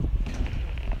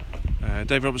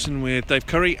Dave Robertson with Dave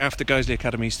Curry after Guiseley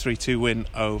Academy's 3-2 win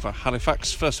over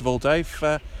Halifax. First of all, Dave,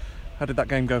 how did that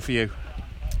game go for you?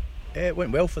 It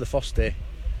went well for the first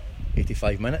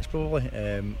 85 minutes probably,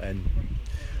 and I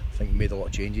think we made a lot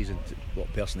of changes and a lot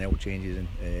of personnel changes, and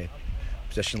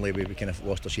positionally we kind of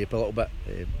lost our shape a little bit.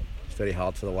 It's very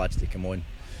hard for the lads to come on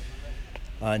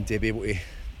and be able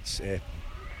to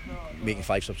making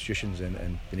 5 substitutions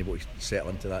and being able to settle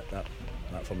into that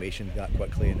formation that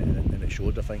quickly, and it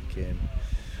showed, I think.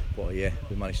 But yeah,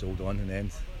 we managed to hold on in the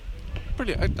end.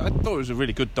 Brilliant. I thought it was a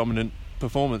really good dominant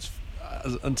performance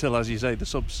until, as you say, the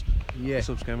subs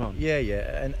came on. Yeah,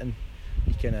 and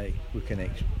we kind of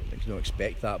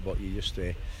expect that, but you just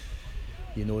you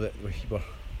know that we're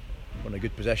in a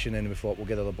good position, and we thought we'll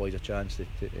give the other boys a chance to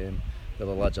the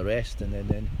other lads a rest, and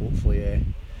then hopefully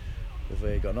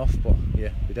we've got enough. But yeah,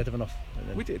 we did have enough.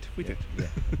 We did. Yeah.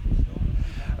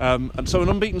 And so an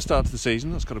unbeaten start to the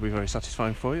season, that's got to be very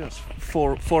satisfying for you. That's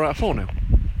 4 out of 4 now.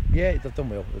 Yeah, they've done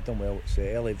well. It's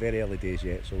very early days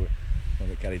yet, so we're not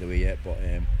get carried away yet. But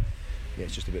yeah,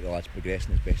 it's just about the lads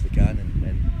progressing as best they can,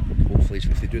 and hopefully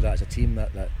if they do that as a team,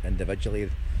 that individually,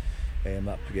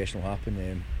 that progression will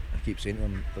happen. I keep saying to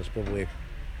them, there's probably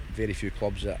very few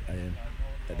clubs at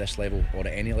this level or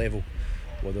at any level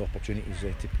where the opportunities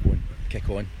to go and kick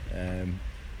on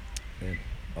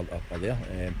are there.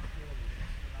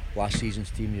 Last season's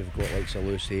team, you've got likes of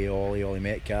Lewis Hay, Ollie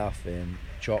Metcalf,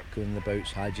 Chuck on the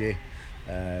bouts, Hadji.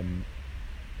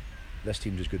 This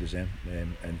team's as good as them,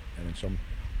 and in some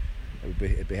it'd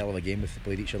be a hell of a game if they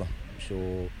played each other.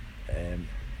 So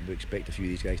we expect a few of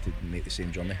these guys to make the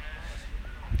same journey.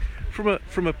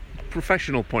 From a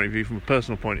professional point of view, from a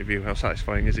personal point of view, how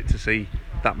satisfying is it to see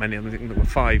that many? I think there were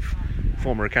 5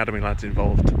 former academy lads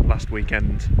involved last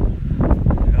weekend.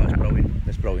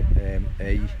 It's brilliant.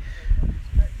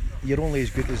 You're only as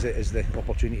good as the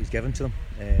opportunities given to them,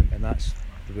 and that's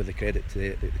where the credit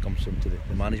that comes from to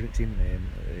the management team,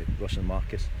 Russ and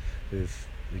Marcus, who've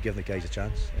given the guys a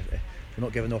chance. If you're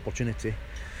not given the opportunity,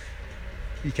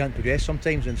 you can't progress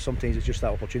sometimes, and sometimes it's just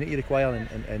that opportunity you require,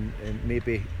 and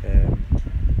maybe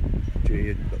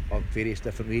due to various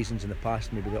different reasons in the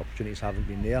past, maybe the opportunities haven't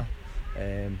been there,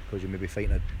 because you're maybe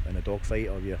fighting in a dogfight,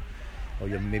 or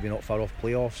you're maybe not far off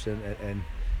playoffs,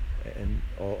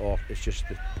 or it's just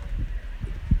the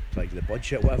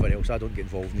budget, whatever else. I don't get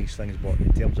involved in these things, but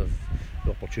in terms of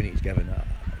the opportunities given,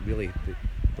 really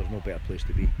there's no better place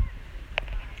to be.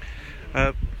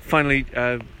 Finally,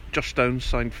 Josh Stones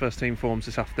signed first team forms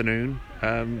this afternoon.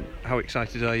 How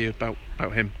excited are you about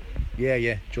him?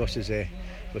 Yeah. Josh has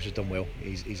done well.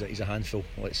 He's a handful,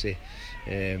 let's say.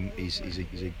 He's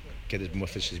a kid that's been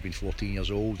with us. He's been 14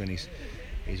 years old, and he's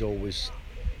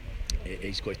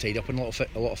got tied up in a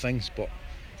lot of things, but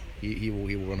he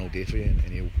will run all day for you,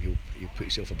 and he'll put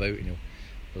himself about, and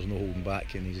there's no holding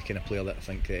back, and he's the kind of player that I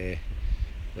think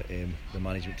that the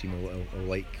management team will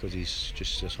like, because he's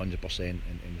just 100% and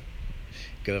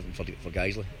good everything for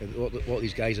Guiseley. A lot of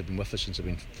these guys have been with us since they've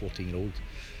been 14-year-old.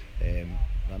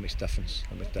 That makes a difference.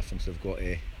 They've got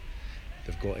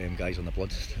guys on the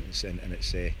blood, and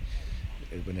it's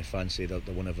when the fans say they're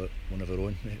one of our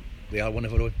own, they are one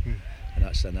of our own, and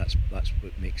that's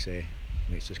what makes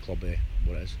this club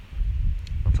what it is.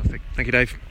 Fantastic. Thank you, Dave.